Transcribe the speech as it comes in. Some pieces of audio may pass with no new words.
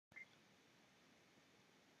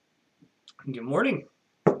Good morning.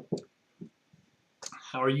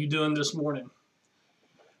 How are you doing this morning?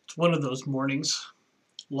 It's one of those mornings.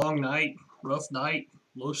 Long night, rough night,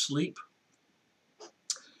 low sleep.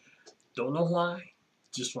 Don't know why.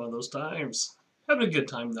 Just one of those times. Having a good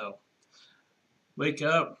time though. Wake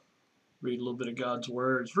up, read a little bit of God's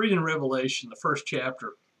words. Reading Revelation, the first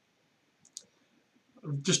chapter.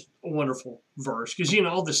 Just a wonderful verse. Because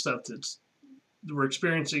all this stuff we're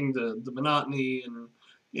experiencing, the monotony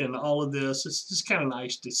and all of this, it's just kind of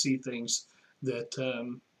nice to see things that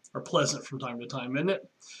are pleasant from time to time, isn't it?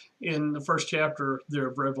 In the first chapter there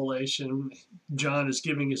of Revelation, John is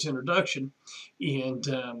giving his introduction, and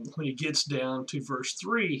when he gets down to verse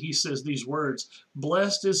 3, he says these words,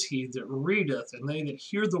 "Blessed is he that readeth, and they that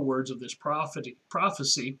hear the words of this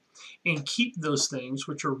prophecy, and keep those things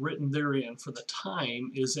which are written therein, for the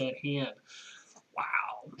time is at hand."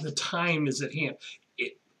 Wow, the time is at hand.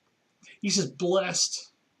 He says, blessed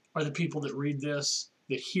are the people that read this,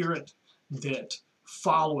 that hear it, that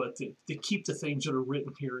follow it, that keep the things that are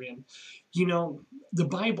written herein. The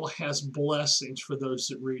Bible has blessings for those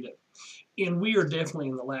that read it. And we are definitely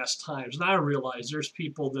in the last times. And I realize there's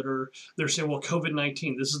people they're saying, well,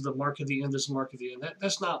 COVID-19, this is the mark of the end, this is the mark of the end.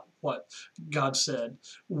 That's not what God said.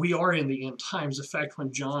 We are in the end times. In fact,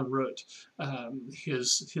 when John wrote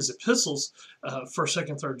his epistles, 1st,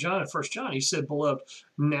 2nd, 3rd John, and 1st John, he said, beloved,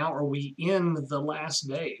 now are we in the last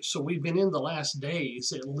days. So we've been in the last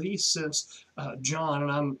days, at least since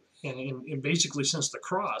John, and basically since the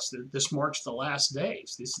cross. This marks the last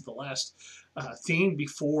days. This is the last thing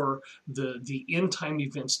before the end time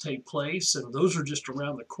events take place, and those are just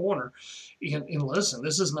around the corner. And listen,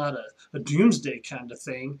 this is not a doomsday kind of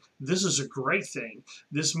thing. This is a great thing.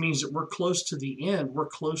 This means that we're close to the end. We're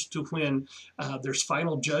close to when there's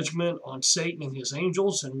final judgment on Satan and his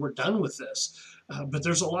angels, and we're done with this. But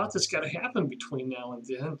there's a lot that's got to happen between now and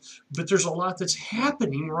then. But there's a lot that's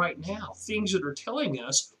happening right now. Things that are telling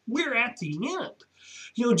us we're at the end.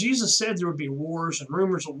 Jesus said there would be wars and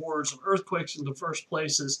rumors of wars and earthquakes in diverse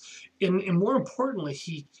places. And more importantly,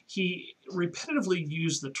 he repetitively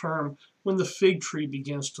used the term when the fig tree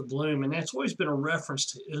begins to bloom. And that's always been a reference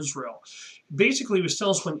to Israel. Basically, he was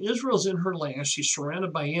telling us when Israel's in her land, she's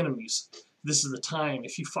surrounded by enemies. This is the time.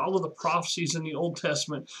 If you follow the prophecies in the Old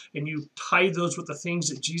Testament and you tie those with the things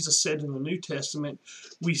that Jesus said in the New Testament,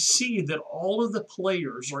 we see that all of the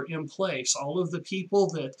players are in place. All of the people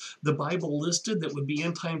that the Bible listed that would be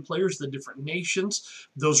end-time players, the different nations,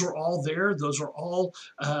 those are all there. Those are all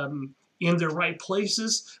in their right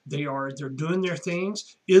places. They're doing their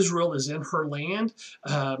things. Israel is in her land.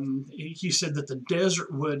 He said that the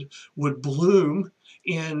desert would bloom.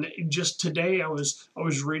 And just today I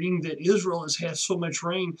was reading that Israel has had so much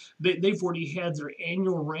rain that they've already had their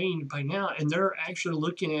annual rain by now, and they're actually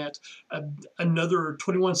looking at another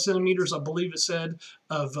 21 centimeters, I believe it said,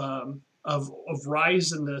 of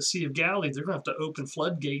rise in the Sea of Galilee. They're going to have to open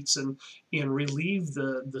floodgates and relieve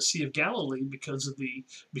the Sea of Galilee because of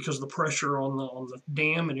the pressure on the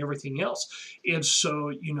dam and everything else. And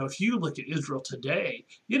so, if you look at Israel today,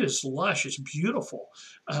 it is lush, it's beautiful.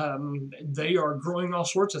 They are growing all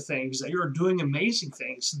sorts of things. They are doing amazing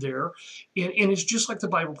things there. And it's just like the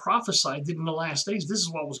Bible prophesied that in the last days, this is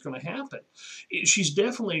what was going to happen. She's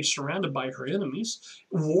definitely surrounded by her enemies.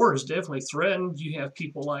 War is definitely threatened. You have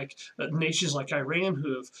people like nations like Iran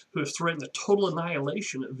who have threatened the total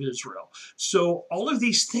annihilation of Israel. So all of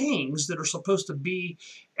these things that are supposed to be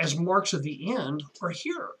as marks of the end are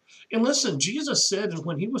here. And listen, Jesus said, and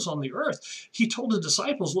when he was on the earth, he told the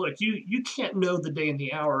disciples, look, you can't know the day and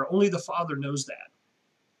the hour. Only the Father knows that.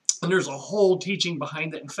 And there's a whole teaching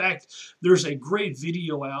behind that. In fact, there's a great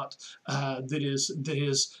video out that is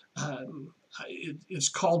it's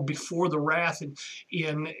called Before the Wrath. And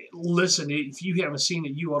listen, if you haven't seen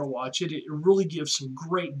it, you ought to watch it. It really gives some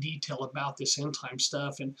great detail about this end time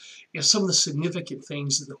stuff and some of the significant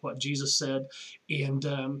things that what Jesus said. And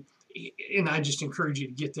I just encourage you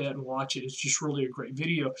to get that and watch it. It's just really a great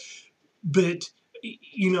video. But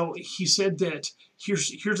he said that here's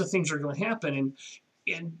the things that are going to happen,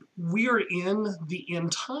 and we are in the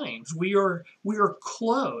end times. We are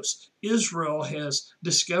close. Israel has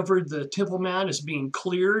discovered the Temple Mount is being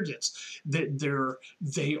cleared. It's that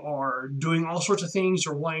they are doing all sorts of things.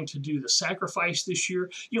 They're wanting to do the sacrifice this year.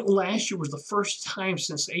 Last year was the first time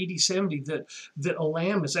since AD 70 that a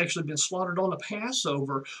lamb has actually been slaughtered on the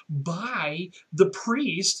Passover by the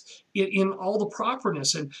priest in all the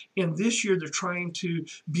properness. And this year they're trying to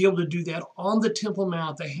be able to do that on the Temple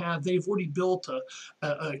Mount. They've already built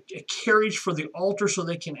a carriage for the altar so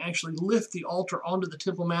they can actually lift the altar onto the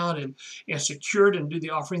Temple Mount and secure it and do the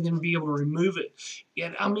offering, then be able to remove it.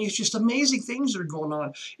 And I mean, it's just amazing things that are going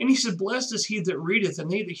on. And he said, blessed is he that readeth, and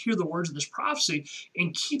they that hear the words of this prophecy,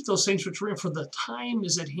 and keep those things which are written, for the time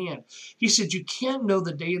is at hand. He said, you can't know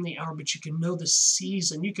the day and the hour, but you can know the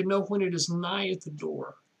season. You can know when it is nigh at the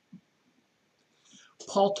door.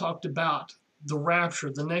 Paul talked about the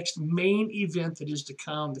rapture, the next main event that is to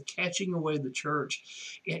come, the catching away of the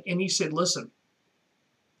church. And he said, listen,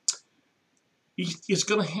 it's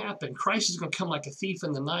going to happen. Christ is going to come like a thief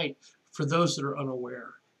in the night for those that are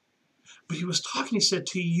unaware. But he was talking, he said,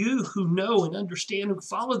 to you who know and understand, who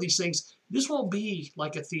follow these things, this won't be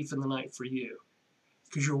like a thief in the night for you,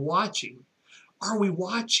 because you're watching. Are we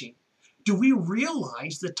watching? Do we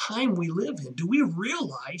realize the time we live in? Do we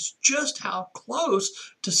realize just how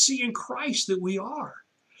close to seeing Christ that we are?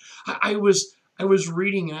 I was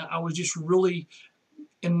reading it. I was just really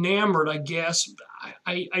enamored, I guess.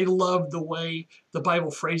 I love the way the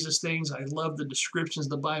Bible phrases things. I love the descriptions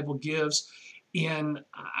the Bible gives. And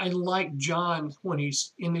I like John when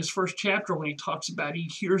he's in his first chapter, when he talks about, he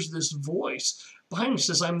hears this voice behind him. He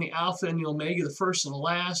says, I'm the Alpha and the Omega, the first and the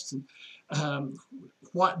last. And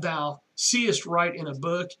what thou seest write in a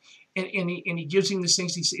book. And he gives him these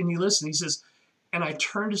things, and he listens. He says, and I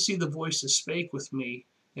turned to see the voice that spake with me.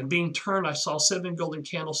 And being turned, I saw 7 golden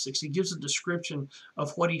candlesticks. He gives a description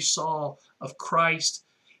of what he saw of Christ.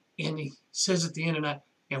 And he says at the end,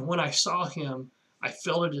 and when I saw him, I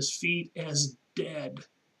fell at his feet as dead.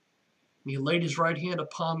 And he laid his right hand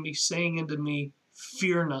upon me, saying unto me,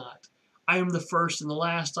 fear not. I am the first and the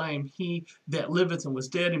last. I am he that liveth and was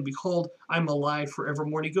dead, and behold, I'm alive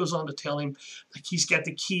forevermore. And he goes on to tell him, like, he's got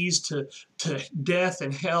the keys to death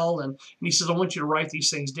and hell. And he says, I want you to write these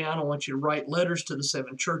things down. I want you to write letters to the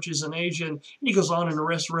 7 churches in Asia. And he goes on, and the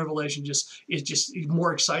rest of Revelation is just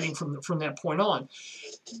more exciting from that point on.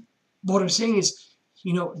 But what I'm saying is,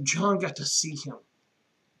 John got to see him.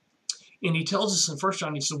 And he tells us in 1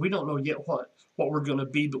 John, he says, we don't know yet what we're going to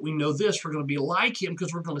be, but we know this, we're going to be like him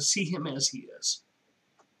because we're going to see him as he is.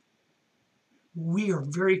 We are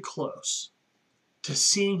very close to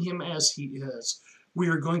seeing him as he is. We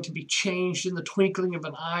are going to be changed in the twinkling of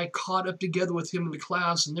an eye, caught up together with him in the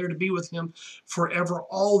clouds, and there to be with him forever.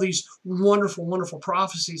 All these wonderful, wonderful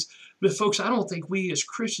prophecies. But folks, I don't think we as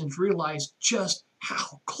Christians realize just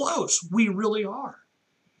how close we really are.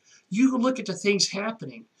 You look at the things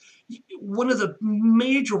happening. One of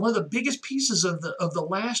the biggest pieces of the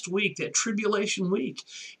last week, that tribulation week,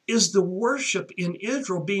 is the worship in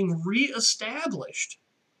Israel being reestablished.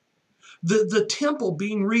 The temple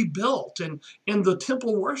being rebuilt and the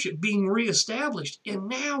temple worship being reestablished. And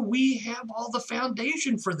now we have all the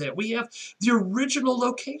foundation for that. We have the original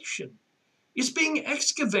location. It's being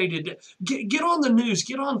excavated. Get on the news.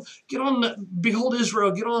 Get on Behold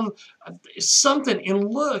Israel. Get on something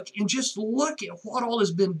and just look at what all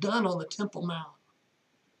has been done on the Temple Mount.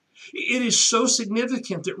 It is so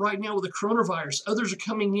significant that right now with the coronavirus, others are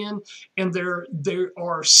coming in and they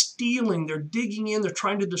are stealing. They're digging in. They're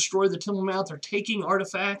trying to destroy the Temple Mount. They're taking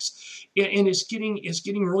artifacts, and it's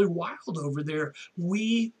getting really wild over there.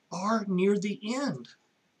 We are near the end.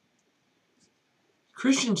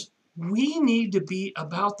 Christians, we need to be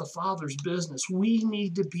about the Father's business. We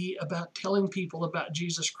need to be about telling people about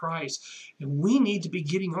Jesus Christ. And we need to be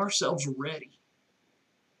getting ourselves ready.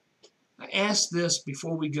 I asked this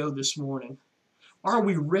before we go this morning. Are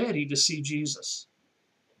we ready to see Jesus?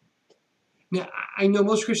 Now, I know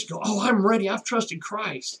most Christians go, oh, I'm ready. I've trusted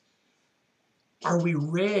Christ. Are we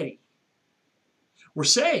ready? We're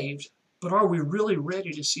saved, but are we really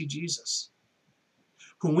ready to see Jesus?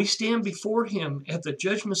 When we stand before him at the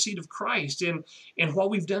judgment seat of Christ, and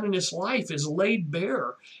what we've done in this life is laid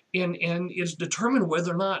bare and is determined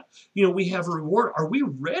whether or not we have a reward. Are we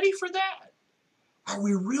ready for that? Are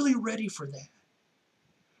we really ready for that?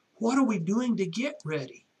 What are we doing to get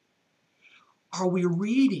ready? Are we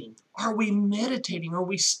reading? Are we meditating? Are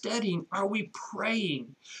we studying? Are we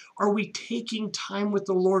praying? Are we taking time with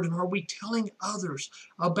the Lord? And are we telling others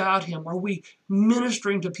about him? Are we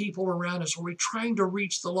ministering to people around us? Are we trying to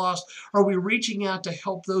reach the lost? Are we reaching out to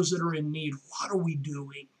help those that are in need? What are we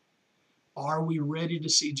doing? Are we ready to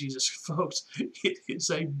see Jesus? Folks, it is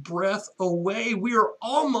a breath away. We are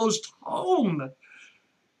almost home.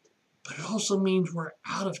 But it also means we're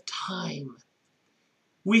out of time.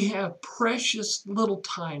 We have precious little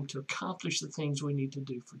time to accomplish the things we need to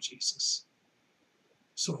do for Jesus.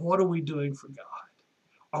 So what are we doing for God?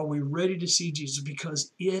 Are we ready to see Jesus?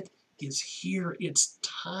 Because it is here. It's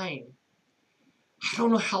time. I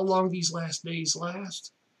don't know how long these last days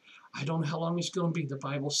last. I don't know how long it's going to be. The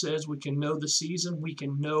Bible says we can know the season. We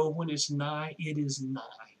can know when it's nigh. It is nigh.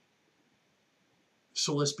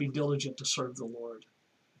 So let's be diligent to serve the Lord.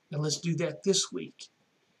 And let's do that this week.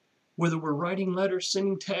 Whether we're writing letters,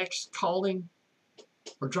 sending texts, calling,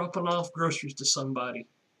 or dropping off groceries to somebody,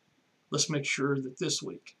 let's make sure that this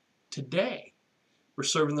week, today, we're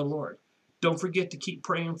serving the Lord. Don't forget to keep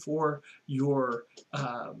praying for your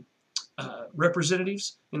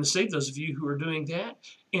representatives in the state, those of you who are doing that.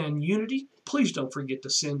 And Unity, please don't forget to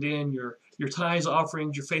send in your tithes,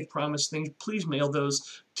 offerings, your faith promise things. Please mail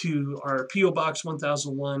those to our P.O. Box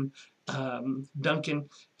 1001, Duncan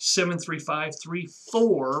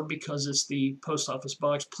 73534, because it's the post office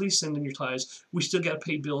box. Please send in your tithes. We still got to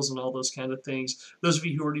pay bills and all those kind of things. Those of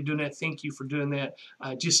you who are already doing that, thank you for doing that.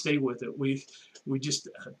 Just stay with it. We just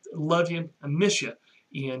love you. I miss you.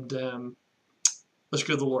 And let's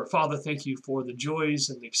go to the Lord. Father, thank you for the joys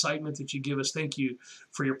and the excitement that you give us. Thank you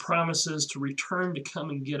for your promises to return, to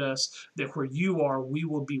come and get us, that where you are, we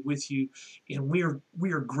will be with you. And we are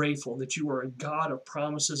grateful that you are a God of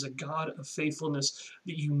promises, a God of faithfulness,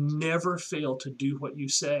 that you never fail to do what you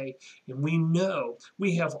say. And we know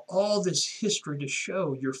we have all this history to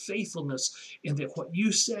show your faithfulness, and that what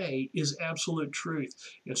you say is absolute truth.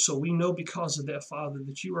 And so we know because of that, Father,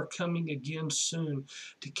 that you are coming again soon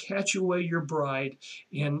to catch away your bride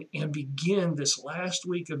and begin this last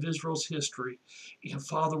week of Israel's history. And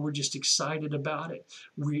Father, we're just excited about it.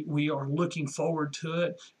 We are looking forward to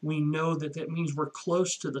it. We know that that means we're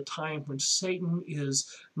close to the time when Satan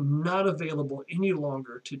is not available any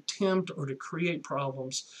longer to tempt or to create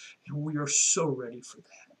problems. And we are so ready for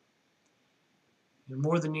that. And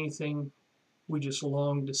more than anything, we just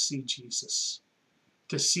long to see Jesus,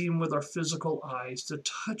 to see him with our physical eyes, to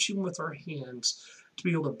touch him with our hands, to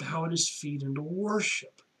be able to bow at his feet and to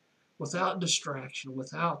worship without distraction,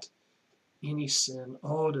 without any sin.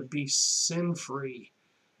 Oh, to be sin-free.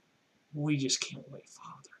 We just can't wait,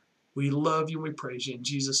 Father. We love you and we praise you in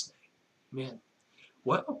Jesus' name. Amen.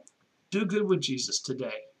 Well, do good with Jesus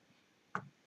today.